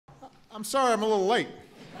I'm sorry I'm a little late.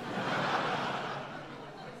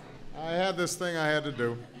 I had this thing I had to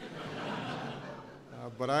do.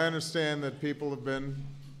 But I understand that people have been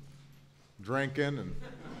drinking and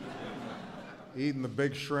eating the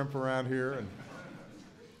big shrimp around here.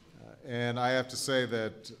 And I have to say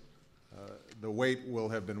that the wait will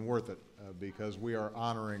have been worth it because we are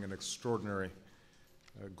honoring an extraordinary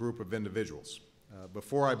group of individuals.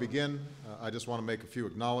 Before I begin, I just want to make a few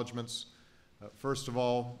acknowledgments. First of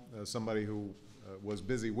all, somebody who was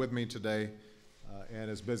busy with me today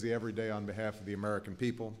and is busy every day on behalf of the American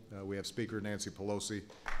people. We have Speaker Nancy Pelosi,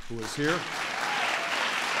 who is here.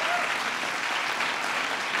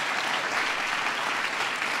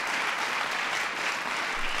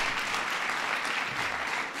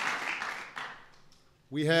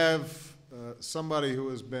 We have somebody who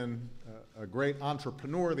has been a great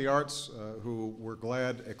entrepreneur of the arts, who we're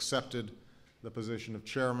glad accepted the position of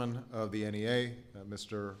chairman of the NEA,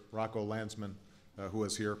 Mr. Rocco Landsman, who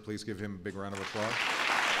is here. Please give him a big round of applause.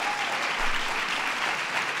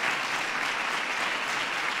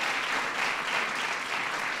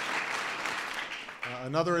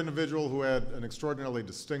 Another individual who had an extraordinarily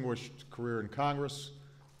distinguished career in Congress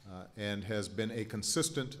and has been a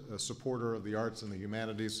consistent supporter of the arts and the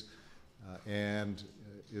humanities and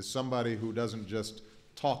is somebody who doesn't just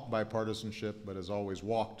talk bipartisanship but has always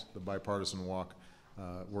walked the bipartisan walk.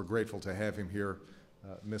 We're grateful to have him here,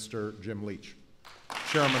 Mr. Jim Leach,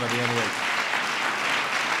 Chairman of the NEA.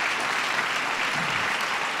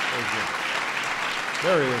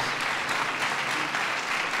 There he is.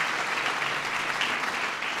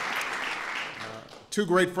 Two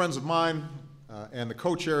great friends of mine and the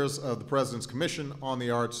co-chairs of the President's Commission on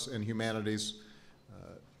the Arts and Humanities,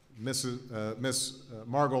 Miss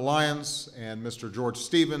Margot Lyons and Mr. George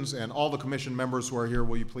Stevens, and all the commission members who are here.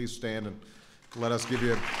 Will you please stand and let us give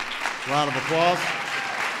you a round of applause.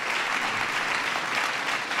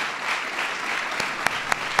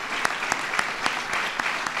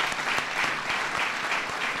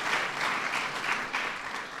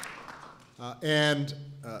 And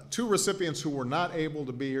two recipients who were not able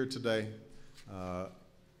to be here today,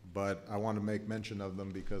 but I want to make mention of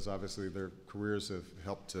them because obviously their careers have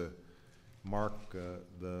helped to mark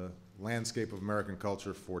the landscape of American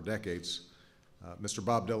culture for decades. Mr.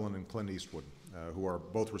 Bob Dylan and Clint Eastwood, who are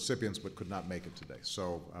both recipients but could not make it today.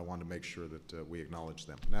 So I want to make sure that we acknowledge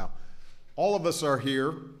them. Now, all of us are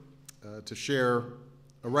here to share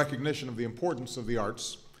a recognition of the importance of the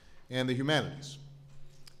arts and the humanities,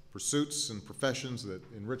 pursuits and professions that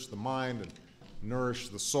enrich the mind and nourish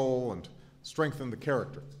the soul and strengthen the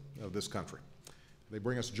character of this country. They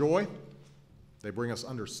bring us joy, they bring us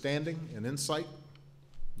understanding and insight,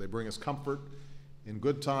 they bring us comfort in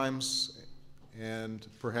good times and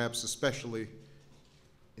perhaps especially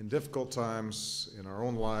in difficult times in our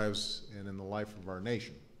own lives and in the life of our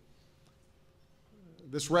nation.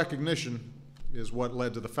 This recognition is what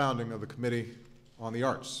led to the founding of the Committee on the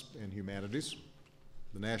Arts and Humanities,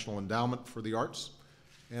 the National Endowment for the Arts,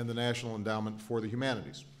 and the National Endowment for the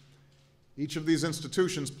Humanities. Each of these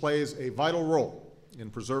institutions plays a vital role in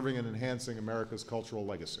preserving and enhancing America's cultural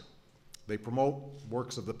legacy. They promote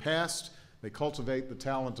works of the past, they cultivate the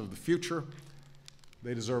talent of the future.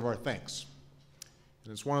 They deserve our thanks.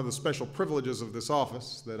 And it's one of the special privileges of this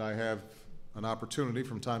office that I have an opportunity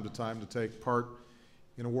from time to take part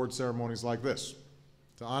in award ceremonies like this,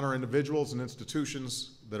 to honor individuals and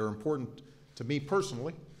institutions that are important to me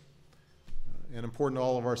personally and important to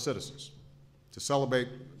all of our citizens, to celebrate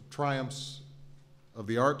triumphs of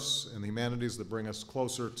the arts and the humanities that bring us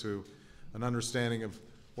closer to an understanding of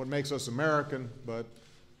what makes us American, but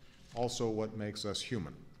also what makes us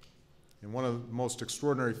human. And one of the most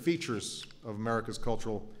extraordinary features of America's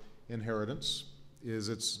cultural inheritance is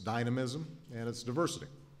its dynamism and its diversity.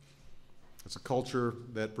 It's a culture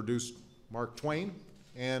that produced Mark Twain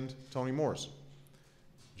and Toni Morrison,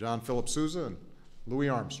 John Philip Sousa and Louis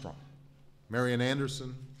Armstrong, Marian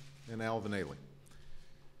Anderson and Alvin Ailey.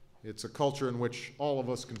 It's a culture in which all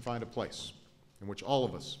of us can find a place, in which all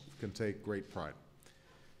of us can take great pride.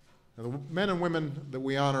 Now, the men and women that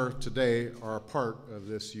we honor today are a part of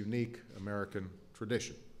this unique American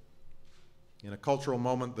tradition. In a cultural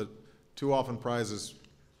moment that too often prizes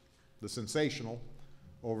the sensational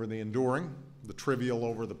over the enduring, the trivial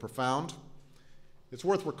over the profound, it's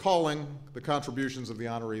worth recalling the contributions of the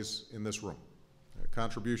honorees in this room,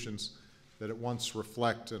 contributions that at once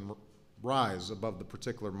reflect and rise above the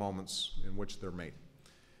particular moments in which they're made.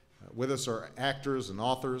 With us are actors and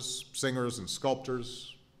authors, singers and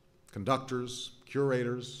sculptors, conductors,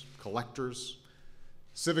 curators, collectors,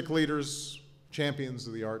 civic leaders, champions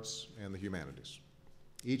of the arts and the humanities.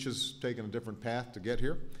 Each has taken a different path to get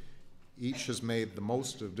here, Each has made the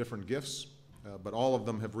most of different gifts, but all of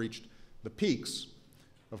them have reached the peaks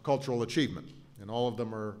of cultural achievement, and all of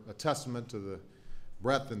them are a testament to the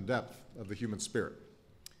breadth and depth of the human spirit.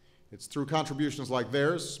 It's through contributions like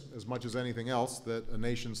theirs, as much as anything else, that a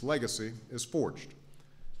nation's legacy is forged.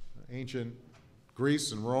 Ancient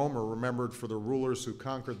Greece and Rome are remembered for the rulers who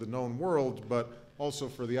conquered the known world, but also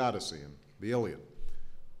for the Odyssey and the Iliad,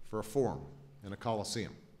 for a Forum and a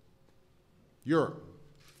Colosseum. Europe,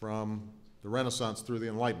 from the Renaissance through the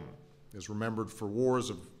Enlightenment, is remembered for wars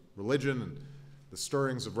of religion and the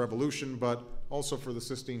stirrings of revolution, but also for the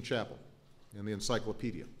Sistine Chapel and the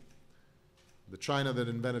Encyclopedia. The China that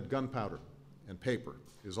invented gunpowder and paper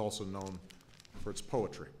is also known for its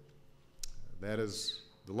poetry. That is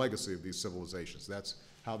the legacy of these civilizations. That's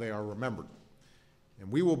how they are remembered.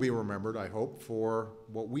 And we will be remembered, I hope, for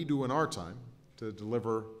what we do in our time to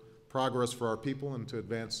deliver progress for our people and to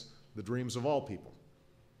advance the dreams of all people.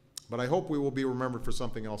 But I hope we will be remembered for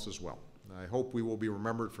something else as well. I hope we will be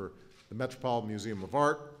remembered for the Metropolitan Museum of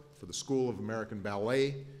Art, for the School of American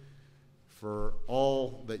Ballet, for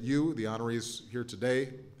all that you, the honorees here today,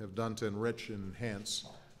 have done to enrich and enhance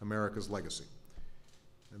America's legacy.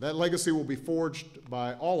 And that legacy will be forged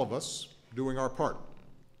by all of us doing our part,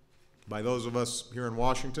 by those of us here in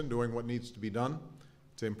Washington doing what needs to be done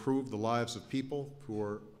to improve the lives of people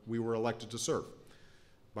we were elected to serve,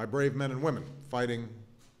 by brave men and women fighting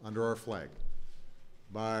under our flag,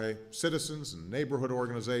 by citizens and neighborhood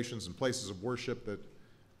organizations and places of worship that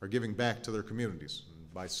are giving back to their communities,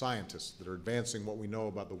 and by scientists that are advancing what we know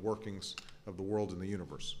about the workings of the world and the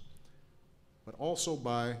universe, but also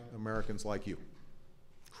by Americans like you,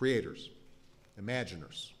 creators,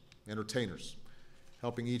 imaginers, entertainers,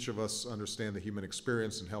 helping each of us understand the human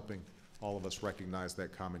experience and helping all of us recognize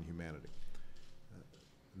that common humanity.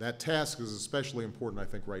 That task is especially important, I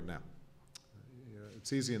think, right now.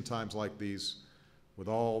 It's easy in times like these, with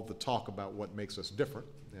all the talk about what makes us different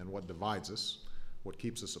and what divides us, what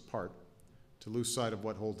keeps us apart, to lose sight of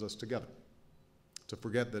what holds us together, to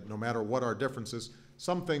forget that no matter what our differences,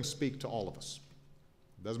 some things speak to all of us.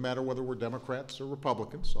 It doesn't matter whether we're Democrats or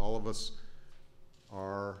Republicans, all of us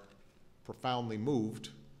are profoundly moved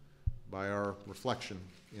by our reflection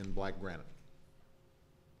in black granite.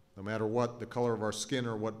 No matter what the color of our skin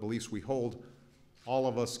or what beliefs we hold, all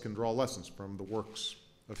of us can draw lessons from the works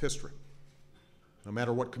of history. No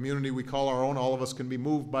matter what community we call our own, all of us can be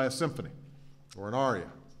moved by a symphony or an aria.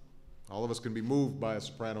 All of us can be moved by a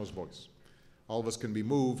soprano's voice. All of us can be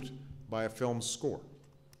moved by a film's score.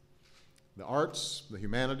 The arts, the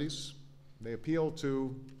humanities, they appeal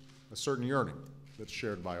to a certain yearning that's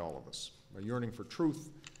shared by all of us, a yearning for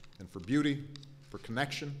truth and for beauty, for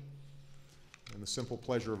connection, and the simple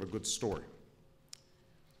pleasure of a good story.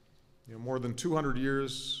 You know, more than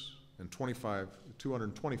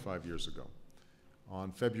 225 years ago,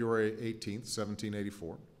 on February 18th,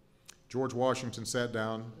 1784, George Washington sat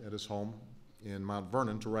down at his home in Mount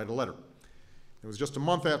Vernon to write a letter. It was just a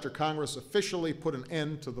month after Congress officially put an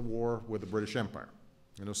end to the war with the British Empire.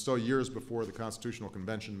 And it was still years before the Constitutional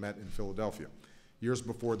Convention met in Philadelphia, years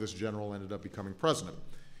before this general ended up becoming president,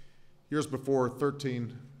 years before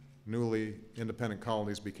 13 newly independent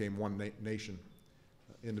colonies became one nation,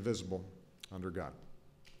 indivisible under God.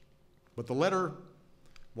 But the letter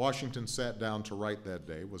Washington sat down to write that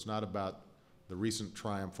day was not about the recent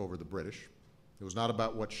triumph over the British. It was not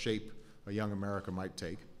about what shape a young America might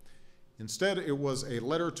take. Instead, it was a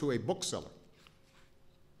letter to a bookseller.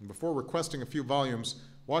 And before requesting a few volumes,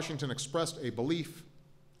 Washington expressed a belief,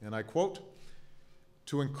 and I quote,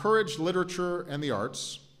 "To encourage literature and the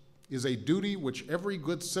arts is a duty which every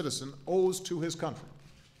good citizen owes to his country."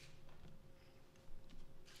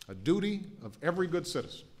 A duty of every good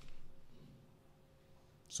citizen.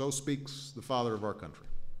 So speaks the father of our country.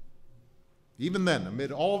 Even then,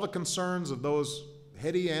 amid all the concerns of those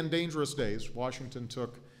heady and dangerous days, Washington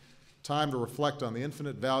took time to reflect on the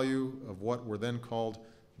infinite value of what were then called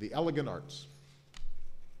the elegant arts.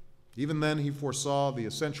 Even then, he foresaw the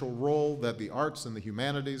essential role that the arts and the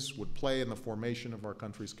humanities would play in the formation of our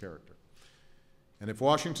country's character. And if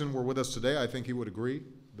Washington were with us today, I think he would agree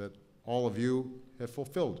that all of you have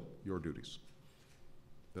fulfilled your duties,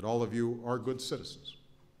 that all of you are good citizens,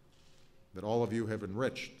 that all of you have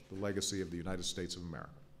enriched the legacy of the United States of America.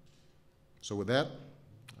 So with that,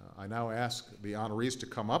 I now ask the honorees to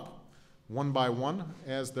come up one by one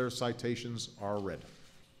as their citations are read.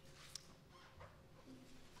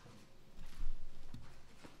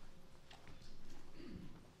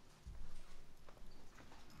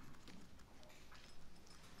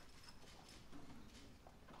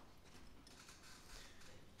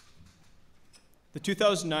 The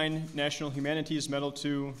 2009 National Humanities Medal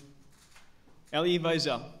to Elie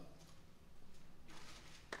Wiesel.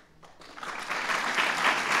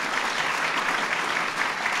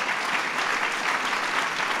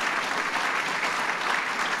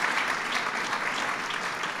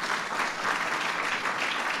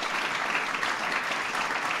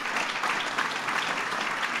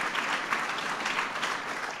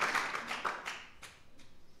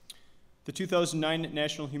 The 2009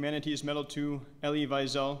 National Humanities Medal to Elie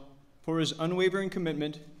Wiesel for his unwavering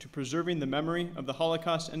commitment to preserving the memory of the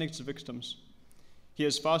Holocaust and its victims. He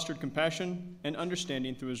has fostered compassion and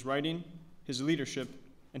understanding through his writing, his leadership,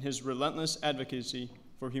 and his relentless advocacy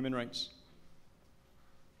for human rights.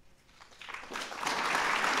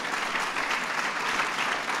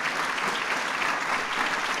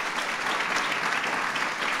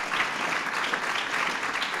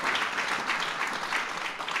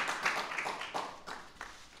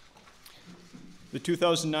 The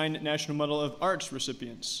 2009 National Medal of Arts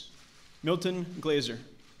recipients: Milton Glaser.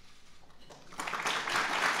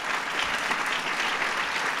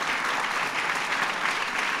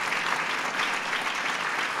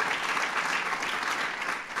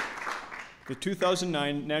 The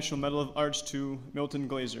 2009 National Medal of Arts to Milton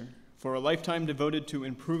Glaser for a lifetime devoted to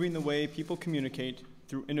improving the way people communicate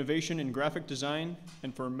through innovation in graphic design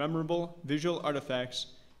and for memorable visual artifacts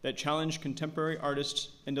that challenge contemporary artists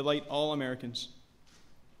and delight all Americans.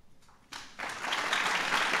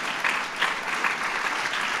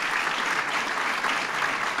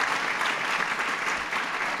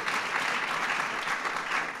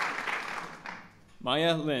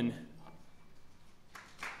 Maya Lin.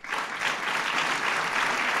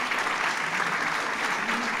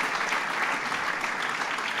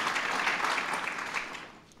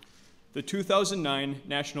 The 2009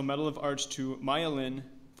 National Medal of Arts to Maya Lin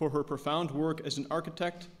for her profound work as an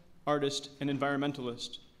architect, artist, and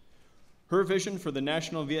environmentalist. Her vision for the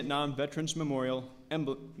National Vietnam Veterans Memorial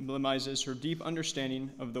emblemizes her deep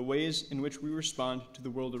understanding of the ways in which we respond to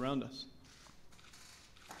the world around us.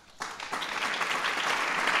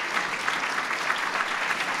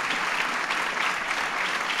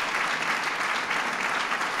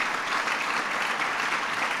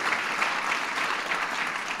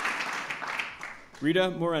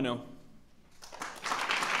 Rita Moreno.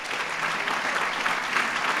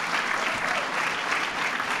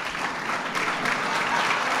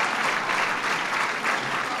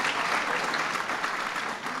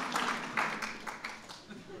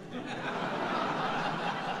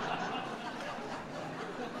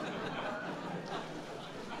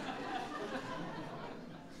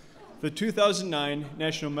 The 2009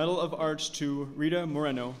 National Medal of Arts to Rita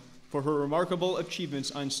Moreno for her remarkable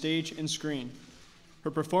achievements on stage and screen. Her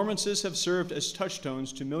performances have served as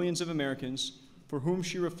touchstones to millions of Americans for whom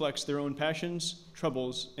she reflects their own passions,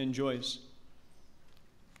 troubles, and joys.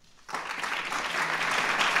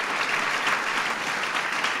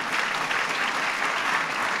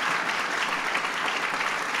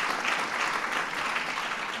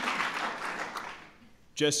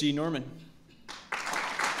 Jesse Norman.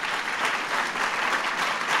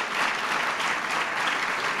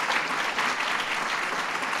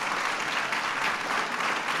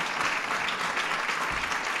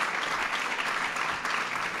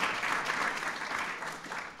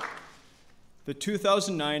 The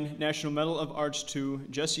 2009 National Medal of Arts to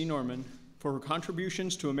Jesse Norman for her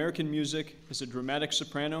contributions to American music as a dramatic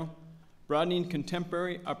soprano, broadening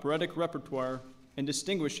contemporary operatic repertoire, and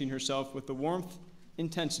distinguishing herself with the warmth,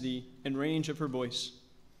 intensity, and range of her voice.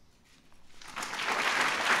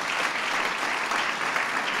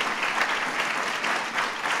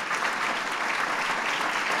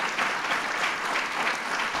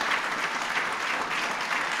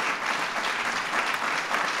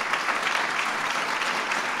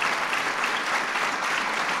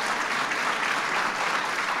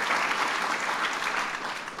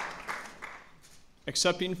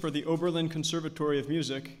 Accepting for the Oberlin Conservatory of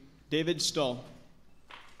Music, David Stull.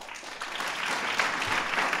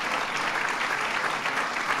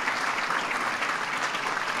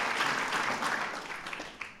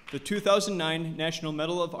 The 2009 National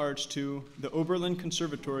Medal of Arts to the Oberlin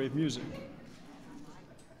Conservatory of Music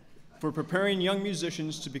for preparing young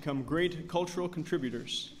musicians to become great cultural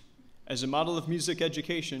contributors. As a model of music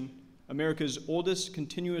education, America's oldest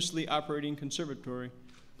continuously operating conservatory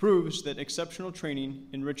proves that exceptional training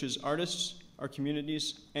enriches artists, our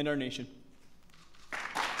communities, and our nation.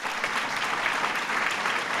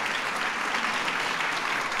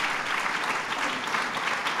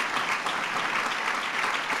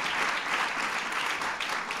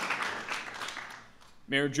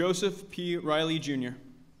 Mayor Joseph P. Riley, Jr.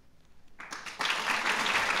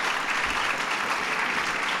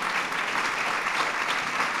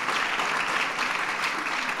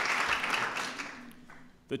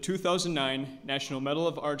 The 2009 National Medal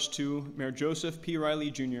of Arts to Mayor Joseph P. Riley,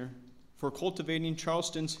 Jr. for cultivating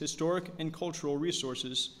Charleston's historic and cultural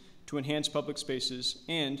resources to enhance public spaces,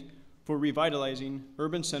 and for revitalizing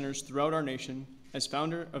urban centers throughout our nation as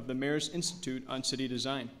founder of the Mayor's Institute on City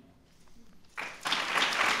Design.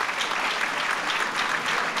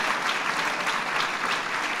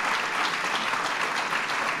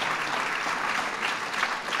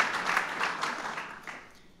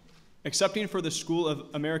 Accepting for the School of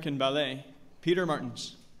American Ballet, Peter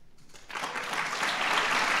Martins.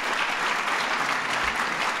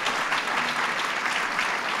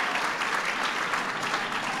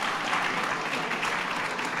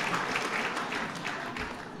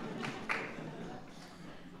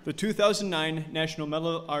 The 2009 National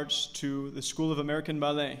Medal of Arts to the School of American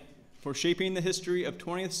Ballet for shaping the history of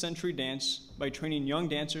 20th century dance by training young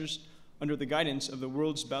dancers under the guidance of the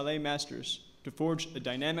world's ballet masters to forge a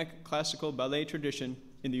dynamic classical ballet tradition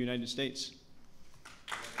in the United States.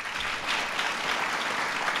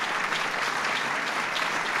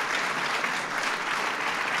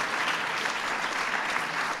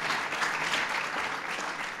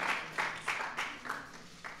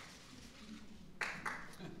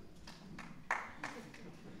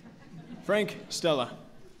 Frank Stella.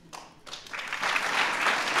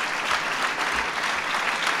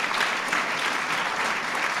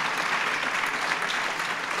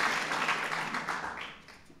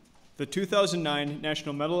 The 2009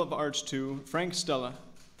 National Medal of Arts to Frank Stella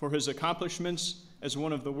for his accomplishments as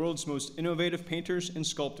one of the world's most innovative painters and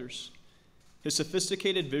sculptors. His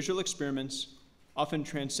sophisticated visual experiments, often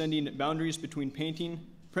transcending boundaries between painting,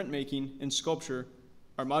 printmaking, and sculpture,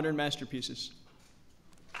 are modern masterpieces.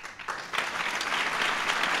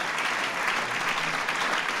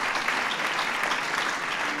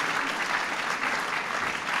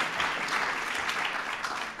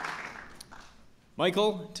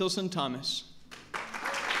 Michael Tilson Thomas.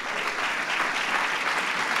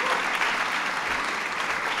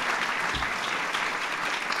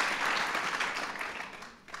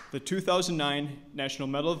 The 2009 National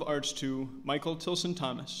Medal of Arts to Michael Tilson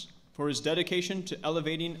Thomas for his dedication to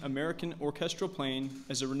elevating American orchestral playing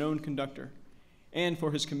as a renowned conductor, and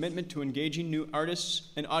for his commitment to engaging new artists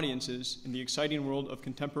and audiences in the exciting world of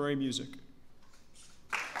contemporary music.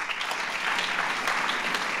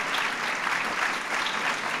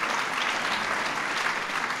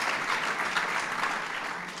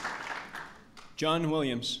 John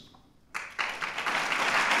Williams.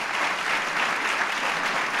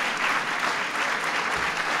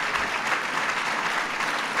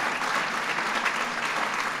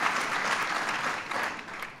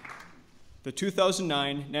 The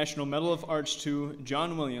 2009 National Medal of Arts to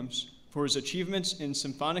John Williams for his achievements in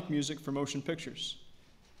symphonic music for motion pictures.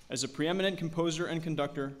 As a preeminent composer and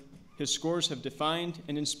conductor, his scores have defined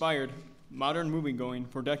and inspired modern moviegoing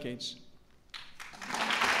for decades.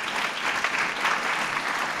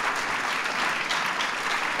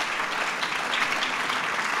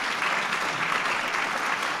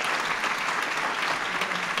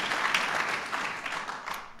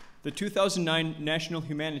 The 2009 National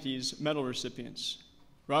Humanities Medal recipients: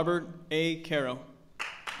 Robert A. Caro.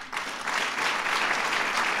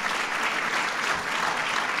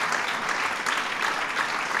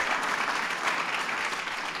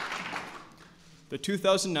 The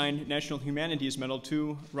 2009 National Humanities Medal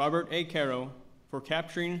to Robert A. Caro for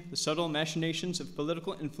capturing the subtle machinations of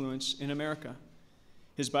political influence in America.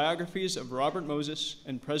 His biographies of Robert Moses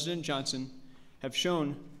and President Johnson have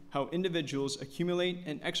shown how individuals accumulate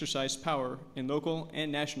and exercise power in local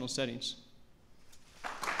and national settings.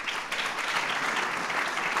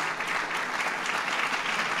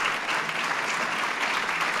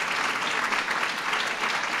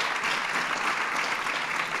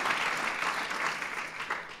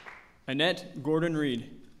 Annette Gordon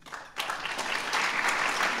Reed.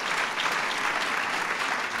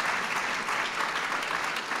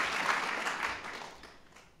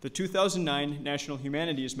 The 2009 National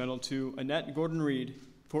Humanities Medal to Annette Gordon Reed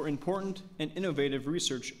for important and innovative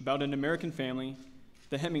research about an American family,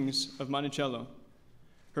 the Hemings of Monticello.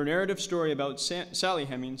 Her narrative story about Sally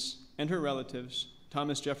Hemings and her relatives,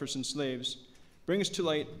 Thomas Jefferson's slaves, brings to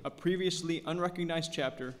light a previously unrecognized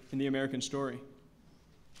chapter in the American story.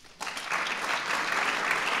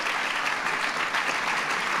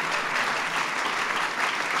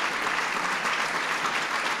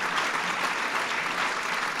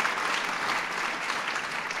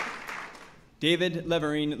 David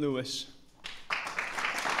Leverine Lewis.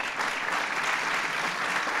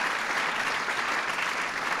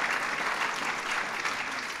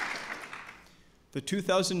 The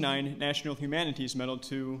 2009 National Humanities Medal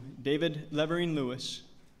to David Leverine Lewis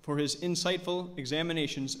for his insightful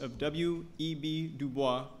examinations of W.E.B. Du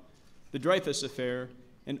Bois, the Dreyfus Affair,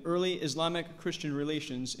 and early Islamic-Christian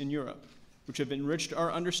relations in Europe, which have enriched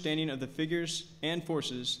our understanding of the figures and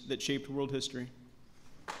forces that shaped world history.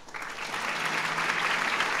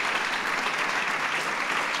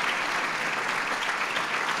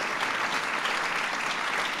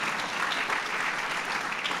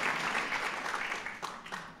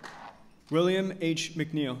 William H.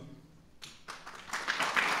 McNeil.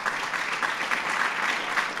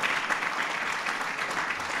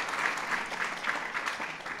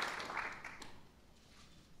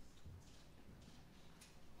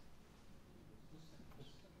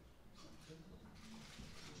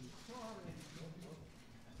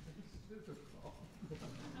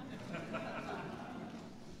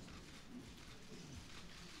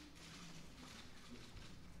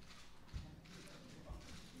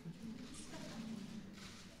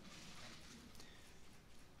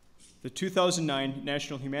 The 2009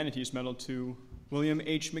 National Humanities Medal to William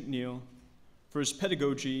H. McNeil for his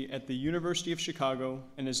pedagogy at the University of Chicago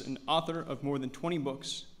and is an author of more than 20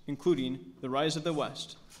 books, including The Rise of the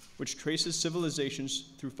West, which traces civilizations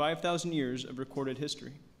through 5,000 years of recorded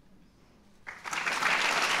history.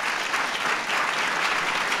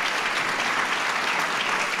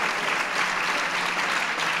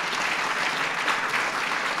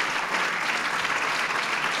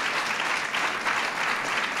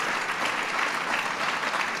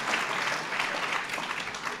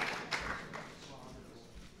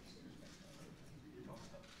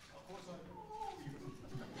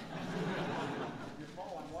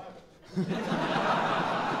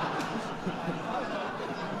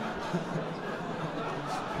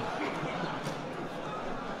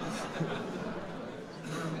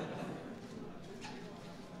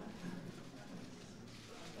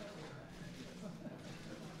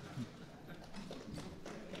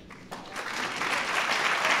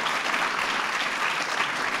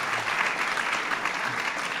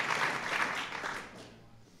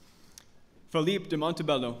 Philippe de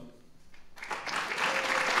Montebello.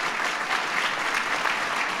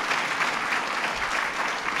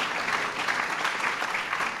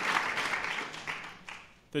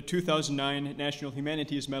 The 2009 National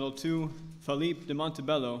Humanities Medal to Philippe de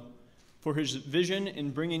Montebello for his vision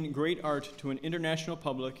in bringing great art to an international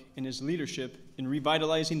public and his leadership in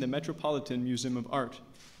revitalizing the Metropolitan Museum of Art,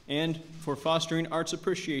 and for fostering arts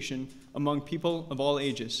appreciation among people of all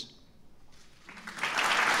ages.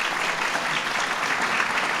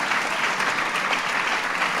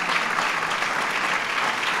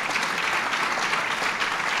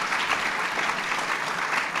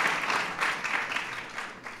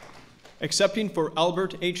 Accepting for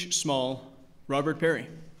Albert H. Small, Robert Perry.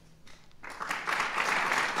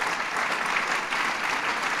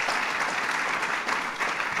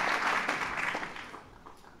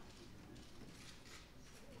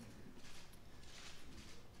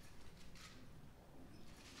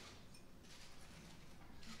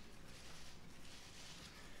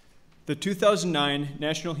 The 2009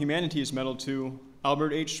 National Humanities Medal to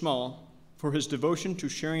Albert H. Small for his devotion to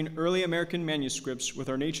sharing early American manuscripts with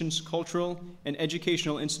our nation's cultural and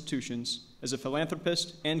educational institutions as a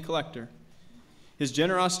philanthropist and collector. His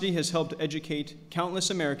generosity has helped educate countless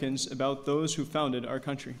Americans about those who founded our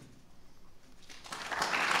country.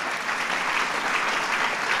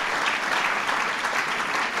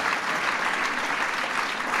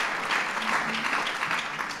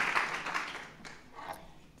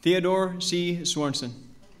 Theodore C. Swanson.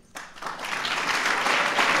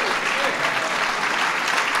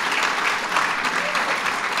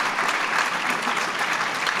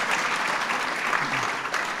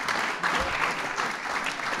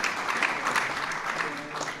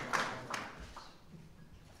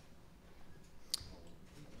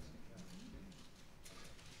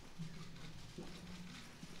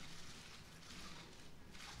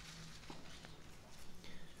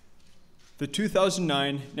 The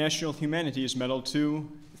 2009 National Humanities Medal to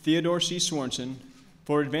Theodore C. Swanson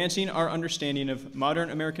for advancing our understanding of modern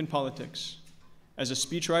American politics. As a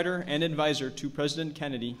speechwriter and advisor to President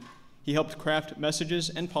Kennedy, he helped craft messages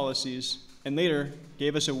and policies, and later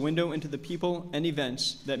gave us a window into the people and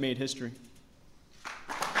events that made history.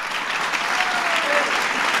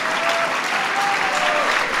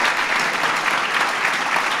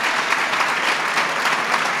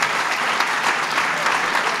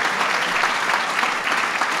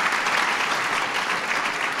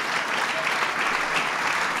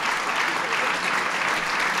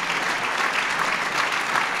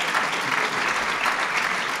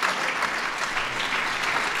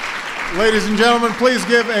 Ladies and gentlemen, please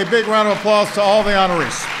give a big round of applause to all the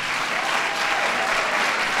honorees.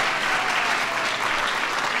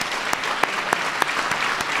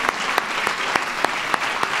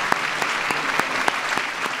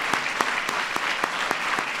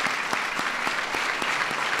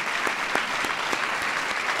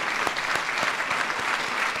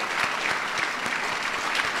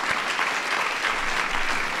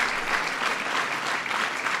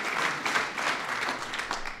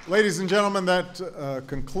 Ladies and gentlemen, that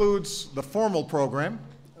concludes the formal program,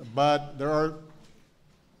 but there are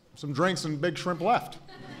some drinks and big shrimp left.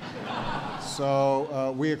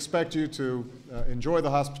 So we expect you to enjoy the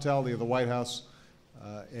hospitality of the White House,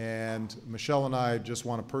 and Michelle and I just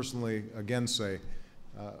want to personally again say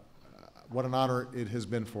what an honor it has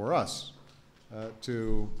been for us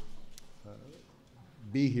to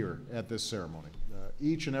be here at this ceremony.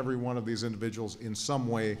 Each and every one of these individuals in some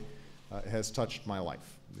way has touched my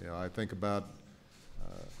life. You know, I think about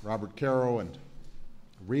Robert Caro and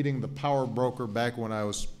reading The Power Broker back when I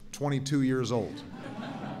was 22 years old,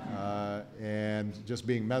 and just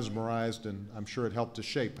being mesmerized, and I'm sure it helped to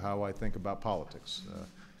shape how I think about politics.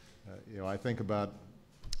 You know, I think about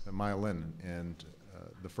Maya Lin, and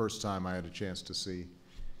the first time I had a chance to see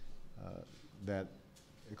that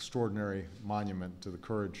extraordinary monument to the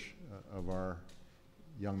courage of our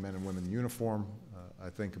young men and women in uniform. I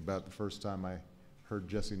think about the first time I heard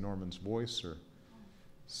Jesse Norman's voice, or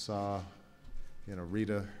saw, you know,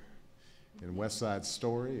 Rita in West Side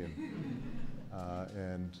Story,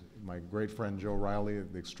 and my great friend Joe Riley,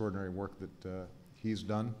 the extraordinary work that he's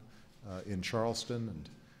done in Charleston, and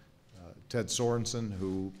Ted Sorensen,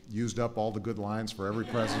 who used up all the good lines for every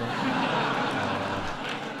president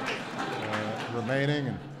remaining,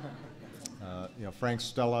 and you know, Frank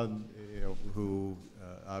Stella, you know, who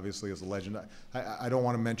obviously is a legend. I don't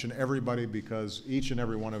want to mention everybody because each and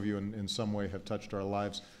every one of you in some way have touched our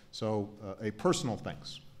lives. So a personal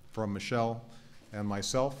thanks from Michelle and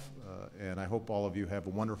myself, and I hope all of you have a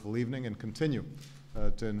wonderful evening and continue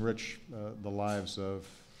to enrich the lives of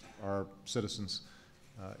our citizens.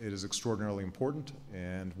 It is extraordinarily important,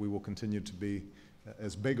 and we will continue to be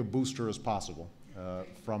as big a booster as possible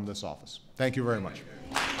from this office. Thank you very much.